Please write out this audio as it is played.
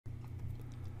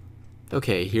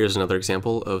Okay, here's another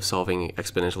example of solving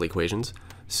exponential equations.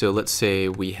 So let's say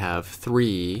we have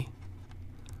 3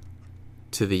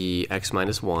 to the x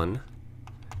minus 1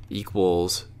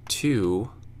 equals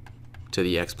 2 to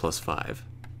the x plus 5.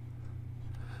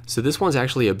 So this one's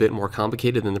actually a bit more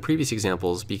complicated than the previous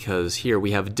examples because here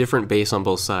we have a different base on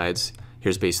both sides.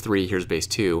 Here's base 3, here's base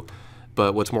 2.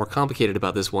 But what's more complicated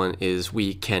about this one is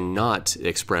we cannot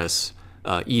express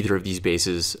either of these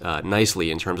bases nicely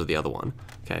in terms of the other one.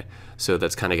 Okay, so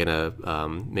that's kind of going to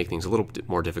make things a little bit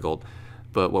more difficult.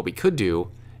 But what we could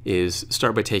do is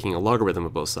start by taking a logarithm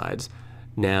of both sides.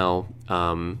 Now,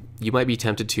 you might be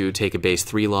tempted to take a base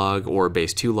 3 log or a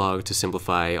base 2 log to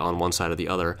simplify on one side or the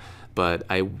other, but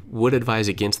I would advise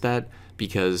against that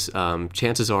because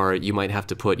chances are you might have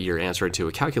to put your answer into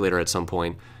a calculator at some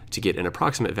point to get an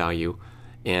approximate value,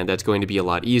 and that's going to be a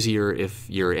lot easier if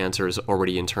your answer is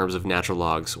already in terms of natural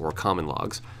logs or common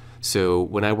logs. So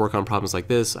when I work on problems like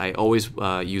this, I always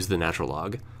use the natural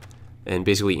log. And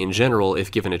basically, in general,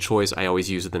 if given a choice, I always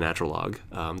use the natural log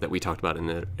that we talked about in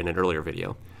an earlier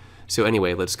video. So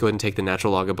anyway, let's go ahead and take the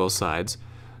natural log of both sides.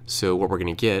 So what we're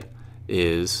going to get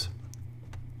is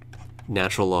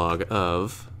natural log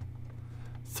of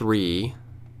 3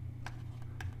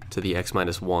 to the x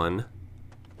minus 1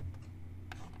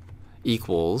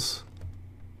 equals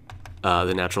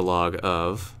the natural log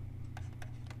of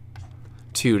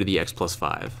 2 to the x plus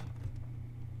 5.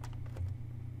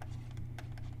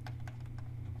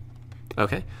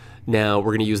 Okay, now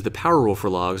we're going to use the power rule for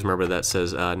logs. Remember that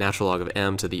says natural log of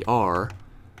m to the r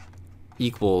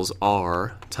equals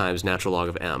r times natural log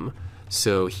of m.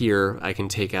 So here I can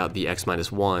take out the x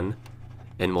minus 1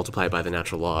 and multiply it by the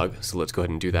natural log. So let's go ahead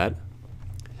and do that.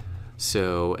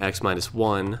 So x minus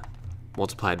 1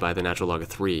 multiplied by the natural log of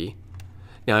 3.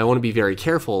 Now I want to be very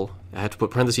careful. I have to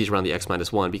put parentheses around the x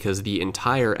minus 1 because the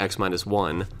entire x minus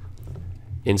 1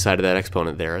 inside of that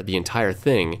exponent there, the entire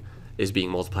thing is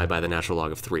being multiplied by the natural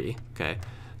log of 3. Okay,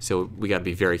 so we got to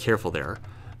be very careful there.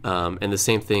 And the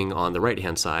same thing on the right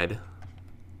hand side.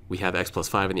 We have x plus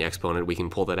 5 in the exponent. We can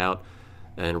pull that out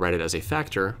and write it as a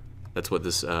factor. That's what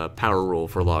this power rule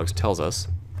for logs tells us.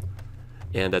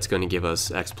 And that's going to give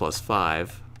us x plus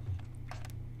 5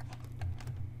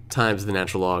 times the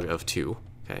natural log of 2.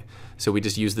 Okay, so we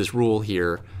just use this rule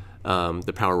here.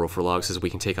 The power rule for logs says we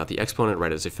can take out the exponent,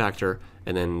 write it as a factor,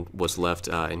 and then what's left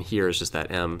in here is just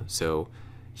that m. So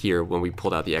here, when we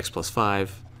pulled out the x plus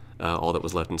 5, all that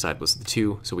was left inside was the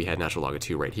 2, so we had natural log of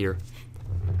 2 right here.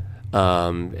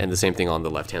 And the same thing on the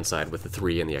left-hand side with the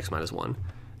 3 and the x minus 1.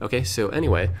 Okay, so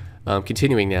anyway,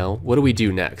 continuing now, what do we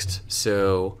do next?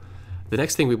 So the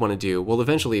next thing we want to do, well,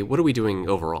 eventually, what are we doing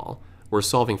overall? We're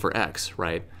solving for x,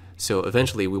 right? So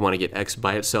eventually, we want to get x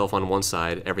by itself on one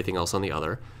side, everything else on the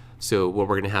other. So what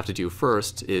we're going to have to do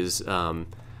first is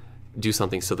do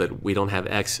something so that we don't have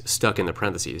x stuck in the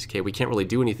parentheses. Okay, we can't really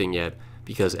do anything yet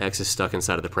because x is stuck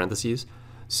inside of the parentheses.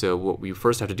 So what we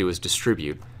first have to do is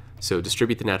distribute. So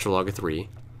distribute the natural log of 3.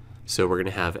 So we're going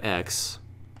to have x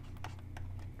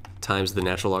times the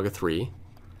natural log of 3,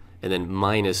 and then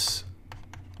minus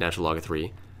natural log of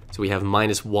 3. So we have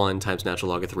minus 1 times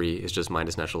natural log of 3 is just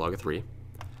minus natural log of 3.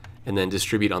 And then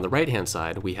distribute on the right-hand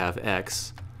side, we have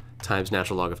x times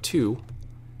natural log of 2,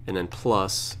 and then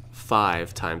plus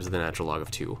 5 times the natural log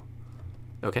of 2.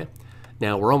 Okay,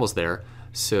 now we're almost there.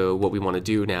 So what we want to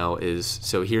do now is,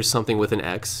 so here's something with an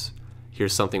x,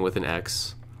 here's something with an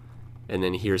x, and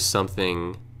then here's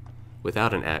something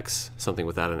without an x, something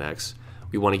without an x.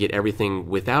 We want to get everything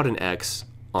without an x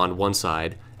on one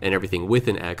side and everything with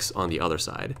an x on the other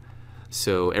side.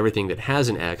 So everything that has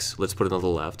an x, let's put it on the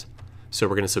left. So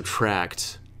we're going to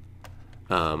subtract,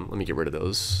 let me get rid of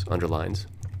those underlines.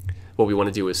 What we want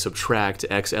to do is subtract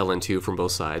x ln 2 from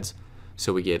both sides.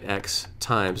 So we get x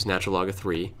times natural log of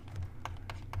 3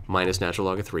 minus natural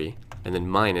log of 3, and then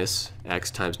minus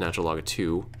x times natural log of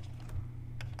 2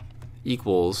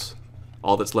 equals,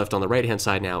 all that's left on the right hand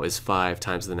side now is 5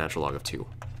 times the natural log of 2.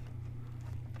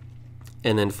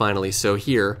 And then finally, so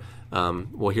here,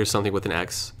 well, here's something with an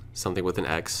x, something with an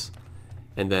x,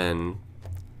 and then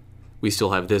we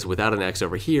still have this without an x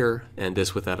over here and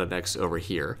this without an x over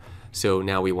here. So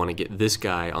now we want to get this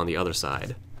guy on the other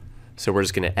side. So we're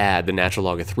just going to add the natural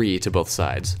log of 3 to both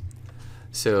sides.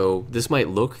 So this might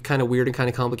look kind of weird and kind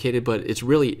of complicated, but it's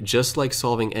really just like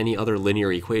solving any other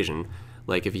linear equation.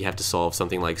 Like if you have to solve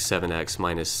something like 7x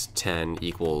minus 10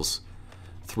 equals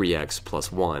 3x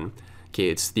plus 1. Okay,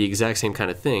 it's the exact same kind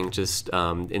of thing, just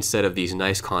instead of these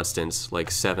nice constants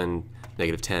like 7,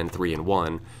 negative 10, 3, and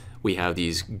 1, we have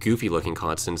these goofy looking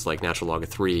constants like natural log of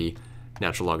 3,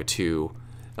 natural log of 2,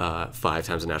 5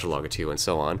 times the natural log of 2, and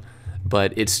so on.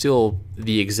 but it's still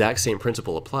the exact same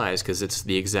principle applies because it's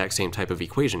the exact same type of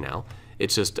equation now.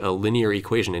 It's just a linear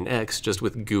equation in x, just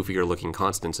with goofier looking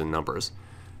constants and numbers.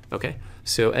 Okay,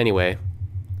 so anyway,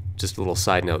 just a little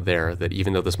side note there, that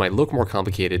even though this might look more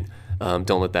complicated,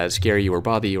 don't let that scare you or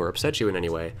bother you or upset you in any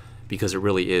way, because it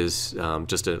really is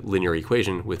just a linear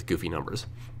equation with goofy numbers.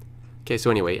 Okay,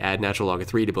 so anyway, add natural log of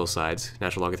 3 to both sides.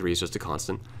 Natural log of 3 is just a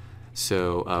constant.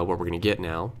 So what we're going to get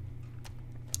now,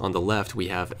 on the left we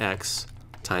have x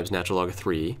times natural log of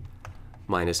 3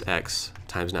 minus x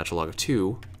times natural log of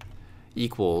 2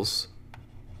 equals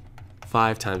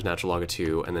 5 times natural log of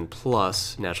 2 and then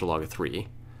plus natural log of 3.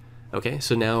 Okay,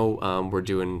 so now we're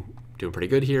doing pretty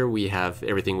good here. We have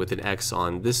everything with an x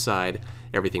on this side,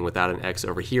 everything without an x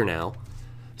over here now.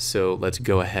 So let's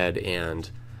go ahead and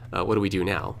what do we do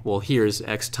now? Well, here's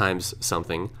x times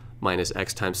something minus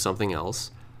x times something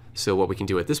else. So what we can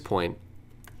do at this point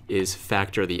is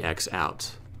factor the x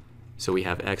out. So we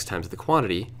have x times the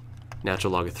quantity,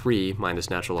 natural log of 3 minus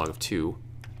natural log of 2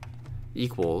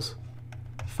 equals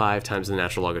 5 times the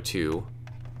natural log of 2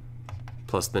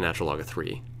 plus the natural log of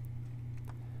 3.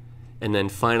 And then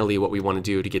finally what we want to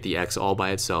do to get the x all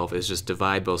by itself is just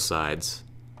divide both sides.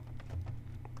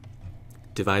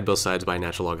 Divide both sides by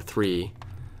natural log of 3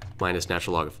 minus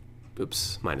natural log of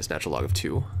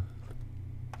 2.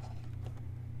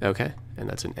 Okay, and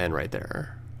that's an n right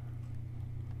there.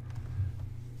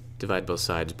 Divide both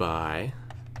sides by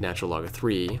natural log of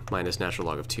 3 minus natural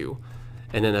log of 2.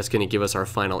 And then that's going to give us our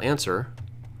final answer.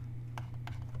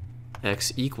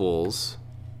 X equals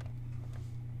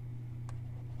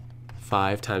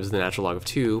 5 times the natural log of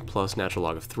 2 plus natural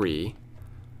log of 3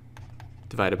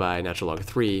 divided by natural log of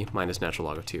 3 minus natural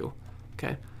log of 2.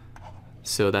 Okay,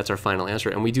 so that's our final answer.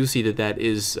 And we do see that that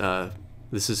is,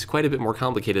 this is quite a bit more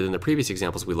complicated than the previous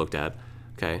examples we looked at,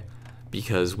 okay,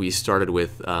 because we started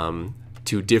with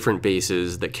two different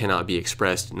bases that cannot be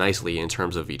expressed nicely in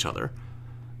terms of each other.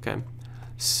 Okay,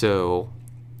 so,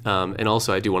 and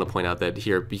also I do want to point out that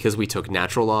here, because we took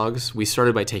natural logs, we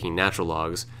started by taking natural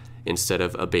logs instead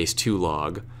of a base 2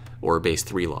 log or a base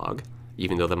 3 log,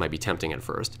 even though that might be tempting at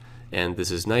first. And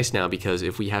this is nice now because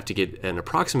if we have to get an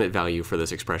approximate value for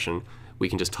this expression, we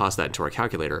can just toss that into our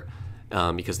calculator,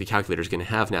 because the calculator is going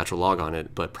to have natural log on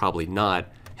it, but probably not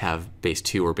have base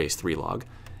 2 or base 3 log.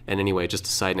 And anyway, just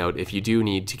a side note, if you do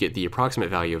need to get the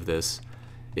approximate value of this,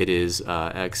 it is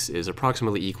x is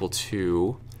approximately equal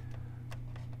to,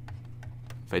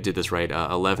 if I did this right,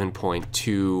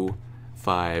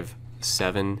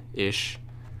 11.257-ish.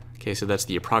 Okay, so that's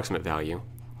the approximate value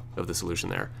of the solution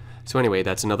there. So anyway,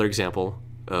 that's another example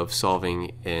of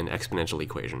solving an exponential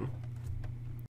equation.